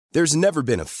There's never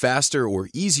been a faster or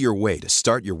easier way to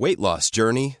start your weight loss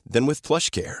journey than with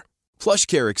PlushCare.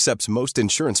 PlushCare accepts most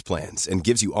insurance plans and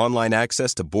gives you online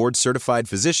access to board-certified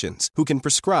physicians who can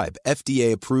prescribe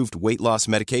FDA-approved weight loss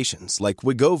medications like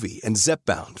Wegovy and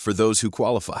Zepbound for those who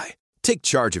qualify. Take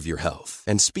charge of your health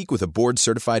and speak with a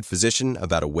board-certified physician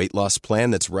about a weight loss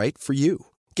plan that's right for you.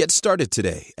 Get started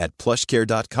today at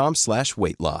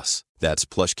plushcare.com/weight-loss. That's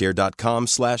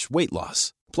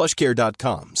plushcare.com/weight-loss.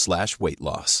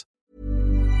 plushcare.com/weight-loss.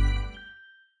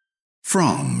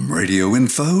 From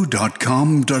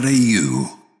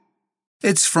radioinfo.com.au.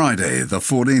 It's Friday, the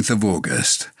 14th of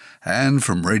August, and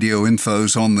from Radio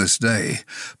Info's On This Day,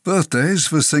 birthdays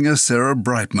for singer Sarah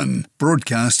Brightman,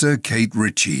 broadcaster Kate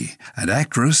Ritchie, and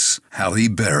actress Halle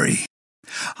Berry.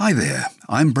 Hi there,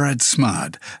 I'm Brad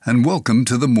Smart, and welcome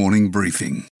to the morning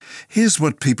briefing. Here's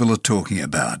what people are talking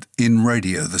about in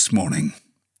radio this morning.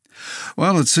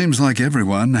 Well, it seems like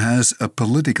everyone has a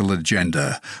political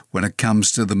agenda when it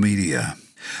comes to the media.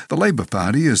 The Labor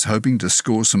Party is hoping to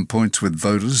score some points with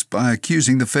voters by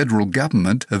accusing the federal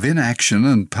government of inaction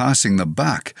and passing the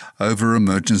buck over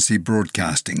emergency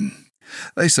broadcasting.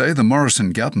 They say the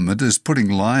Morrison government is putting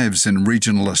lives in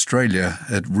regional Australia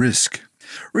at risk.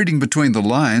 Reading between the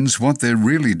lines, what they're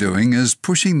really doing is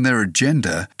pushing their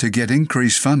agenda to get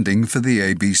increased funding for the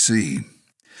ABC.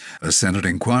 A Senate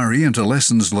inquiry into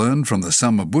lessons learned from the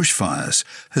summer bushfires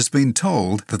has been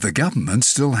told that the government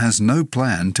still has no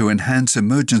plan to enhance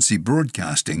emergency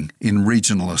broadcasting in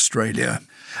regional Australia.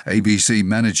 ABC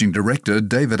Managing Director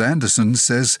David Anderson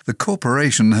says the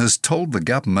corporation has told the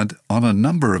government on a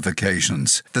number of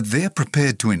occasions that they're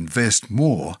prepared to invest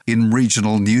more in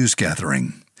regional news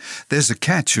gathering. There's a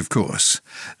catch, of course.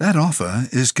 That offer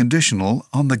is conditional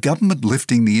on the government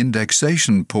lifting the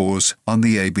indexation pause on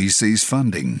the ABC's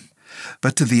funding.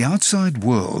 But to the outside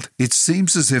world, it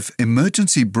seems as if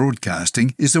emergency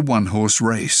broadcasting is a one-horse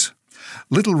race.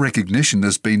 Little recognition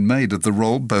has been made of the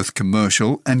role both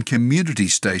commercial and community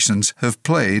stations have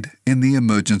played in the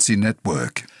emergency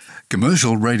network.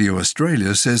 Commercial Radio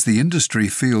Australia says the industry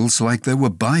feels like they were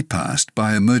bypassed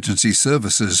by emergency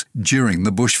services during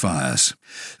the bushfires.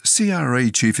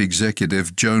 CRA Chief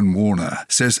Executive Joan Warner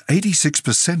says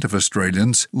 86% of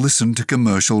Australians listen to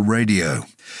commercial radio.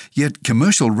 Yet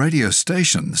commercial radio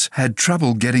stations had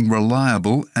trouble getting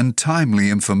reliable and timely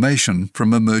information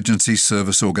from emergency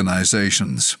service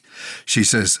organisations. She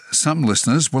says some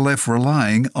listeners were left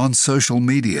relying on social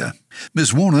media.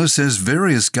 Ms. Warner says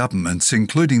various governments,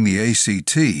 including the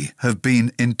ACT, have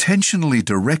been intentionally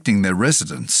directing their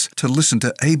residents to listen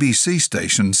to ABC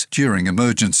stations during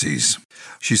emergencies.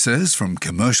 She says from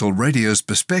commercial radio's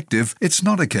perspective, it's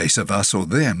not a case of us or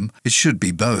them, it should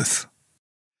be both.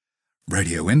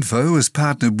 Radio Info has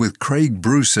partnered with Craig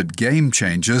Bruce at Game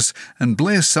Changers and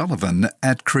Blair Sullivan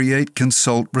at Create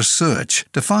Consult Research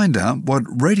to find out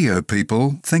what radio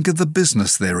people think of the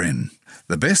business they're in.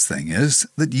 The best thing is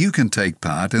that you can take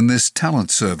part in this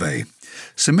talent survey.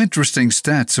 Some interesting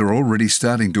stats are already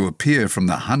starting to appear from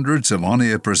the hundreds of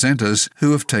on-air presenters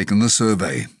who have taken the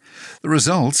survey. The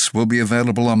results will be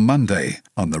available on Monday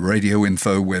on the Radio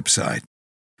Info website.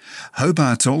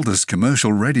 Hobart's oldest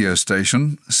commercial radio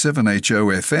station,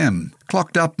 7HO-FM,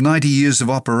 clocked up 90 years of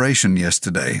operation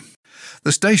yesterday.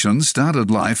 The station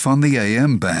started life on the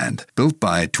AM band, built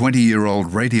by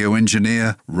 20-year-old radio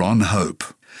engineer Ron Hope.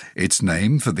 It's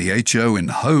named for the HO in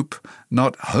Hope,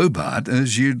 not Hobart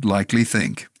as you'd likely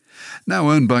think. Now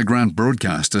owned by Grant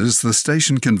Broadcasters, the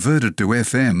station converted to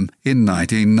FM in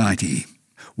 1990.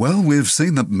 Well, we've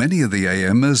seen that many of the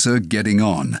AMers are getting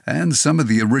on, and some of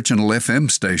the original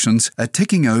FM stations are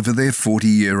ticking over their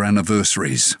 40-year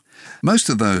anniversaries. Most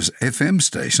of those FM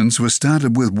stations were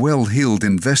started with well-heeled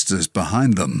investors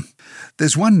behind them.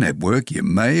 There's one network you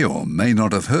may or may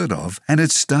not have heard of, and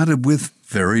it started with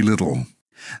very little.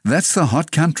 That's the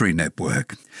Hot Country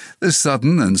Network. This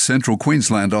southern and central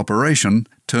Queensland operation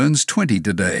turns 20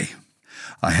 today.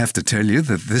 I have to tell you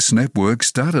that this network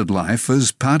started life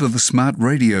as part of the Smart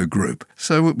Radio Group,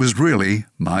 so it was really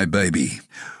my baby.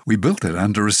 We built it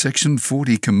under a Section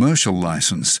 40 commercial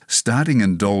licence, starting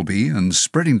in Dalby and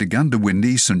spreading to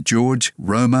Goondiwindi, St George,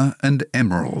 Roma and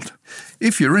Emerald.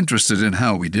 If you're interested in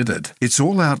how we did it, it's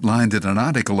all outlined in an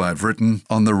article I've written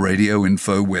on the Radio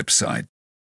Info website.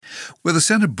 With the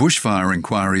Senate bushfire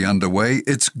inquiry underway,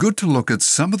 it's good to look at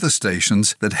some of the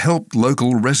stations that helped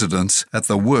local residents at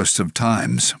the worst of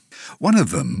times. One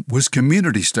of them was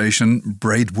community station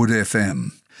Braidwood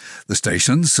FM. The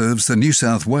station serves the New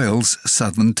South Wales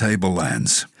Southern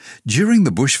Tablelands. During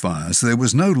the bushfires, there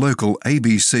was no local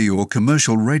ABC or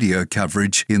commercial radio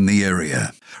coverage in the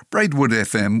area. Braidwood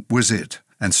FM was it,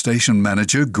 and station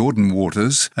manager Gordon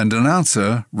Waters and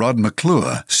announcer Rod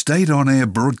McClure stayed on air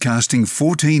broadcasting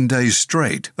 14 days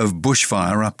straight of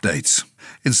bushfire updates.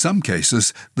 In some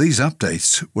cases, these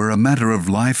updates were a matter of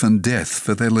life and death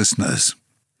for their listeners.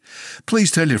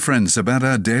 Please tell your friends about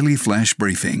our daily flash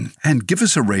briefing and give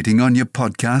us a rating on your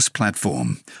podcast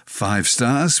platform. 5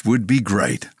 stars would be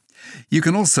great. You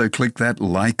can also click that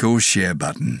like or share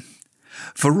button.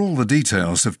 For all the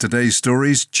details of today's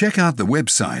stories, check out the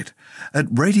website at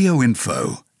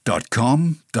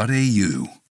radioinfo.com.au.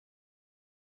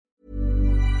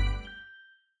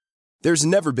 There's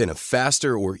never been a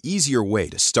faster or easier way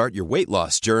to start your weight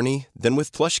loss journey than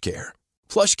with PlushCare.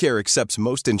 PlushCare accepts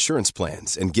most insurance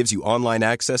plans and gives you online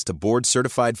access to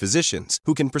board-certified physicians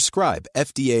who can prescribe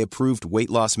FDA-approved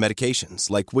weight loss medications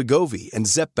like Wegovy and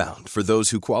Zepbound for those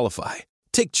who qualify.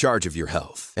 Take charge of your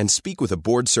health and speak with a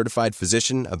board-certified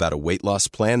physician about a weight loss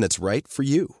plan that's right for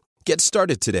you. Get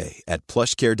started today at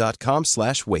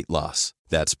plushcare.com/weight loss.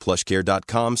 That's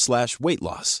plushcare.com/weight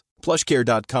loss.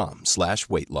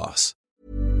 plushcare.com/weight loss.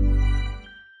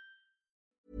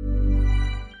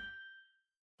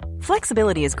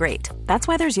 Flexibility is great. That's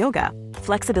why there's yoga.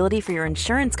 Flexibility for your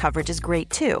insurance coverage is great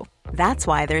too. That's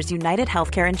why there's United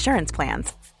Healthcare Insurance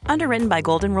Plans. Underwritten by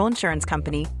Golden Rule Insurance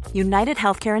Company, United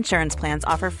Healthcare Insurance Plans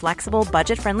offer flexible,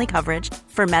 budget-friendly coverage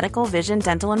for medical, vision,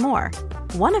 dental, and more.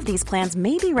 One of these plans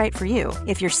may be right for you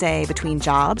if you're, say, between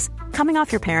jobs, coming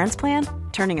off your parents' plan,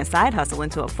 turning a side hustle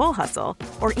into a full hustle,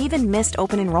 or even missed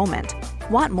open enrollment.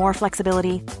 Want more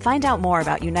flexibility? Find out more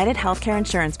about United Healthcare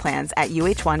Insurance Plans at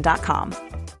uh1.com.